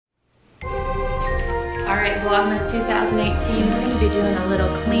Alright, Vlogmas 2018, we're going to be doing a little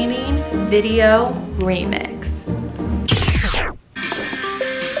cleaning video remix.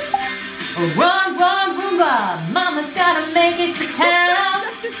 Run, run, Roomba, mama's gotta make it to town.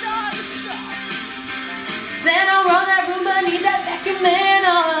 Santa, run that Roomba, need that vacuum man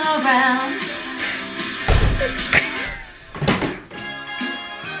all around.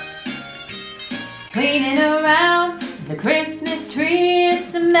 Cleaning around the Christmas tree,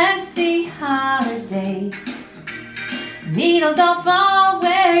 it's a messy holiday. Needles all fall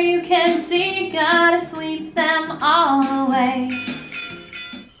where you can see, gotta sweep them all away.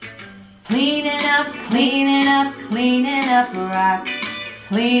 Cleaning up, cleaning up, cleaning up rocks.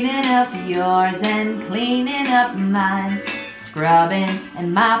 Cleaning up yours and cleaning up mine. Scrubbing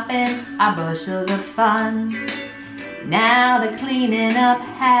and mopping our bushels of fun. Now the cleaning up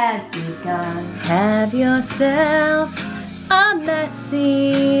has begun. Have yourself a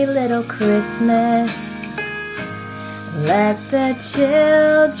messy little Christmas. Let the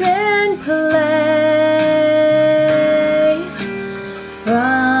children play.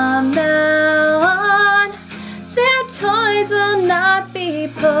 From now on, their toys will not be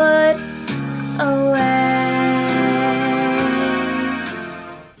put away.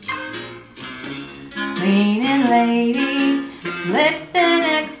 Cleaning lady, slip an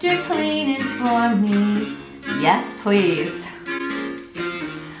extra cleaning for me. Yes, please.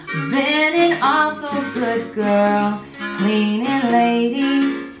 Been an awful good girl, cleaning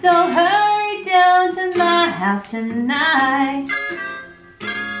lady, so hurry down to my house tonight.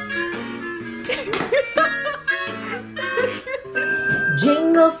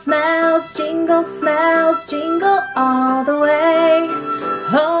 Jingle smells, jingle all the way.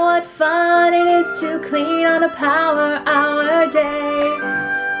 Oh, what fun it is to clean on a power hour day.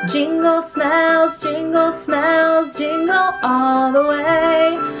 Jingle smells, jingle all the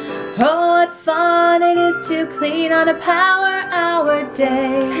way. Oh, what fun it is to clean on a power hour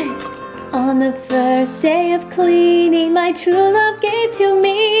day. On the first day of cleaning, my true love gave to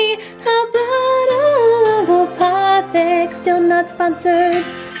me a bottle of Opathic, still not sponsored.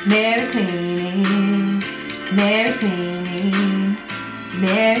 Merry cleaning, merry cleaning,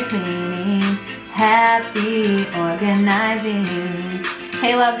 merry cleaning, happy organizing.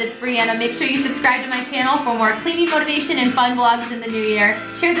 Hey loves, it's Brianna. Make sure you subscribe to my channel for more cleaning motivation and fun vlogs in the new year.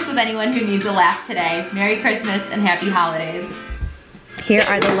 Share this with anyone who needs a laugh today. Merry Christmas and happy holidays. Here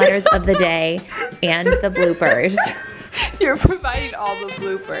are the letters of the day and the bloopers. You're providing all the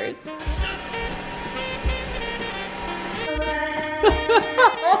bloopers.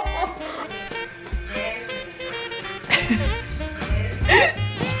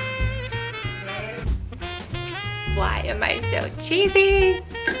 Why am I so cheesy?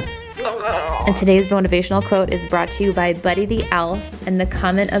 And today's motivational quote is brought to you by Buddy the Elf, and the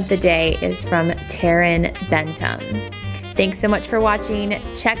comment of the day is from Taryn Bentham. Thanks so much for watching.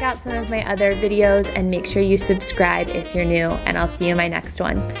 Check out some of my other videos and make sure you subscribe if you're new, and I'll see you in my next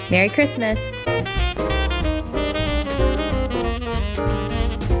one. Merry Christmas.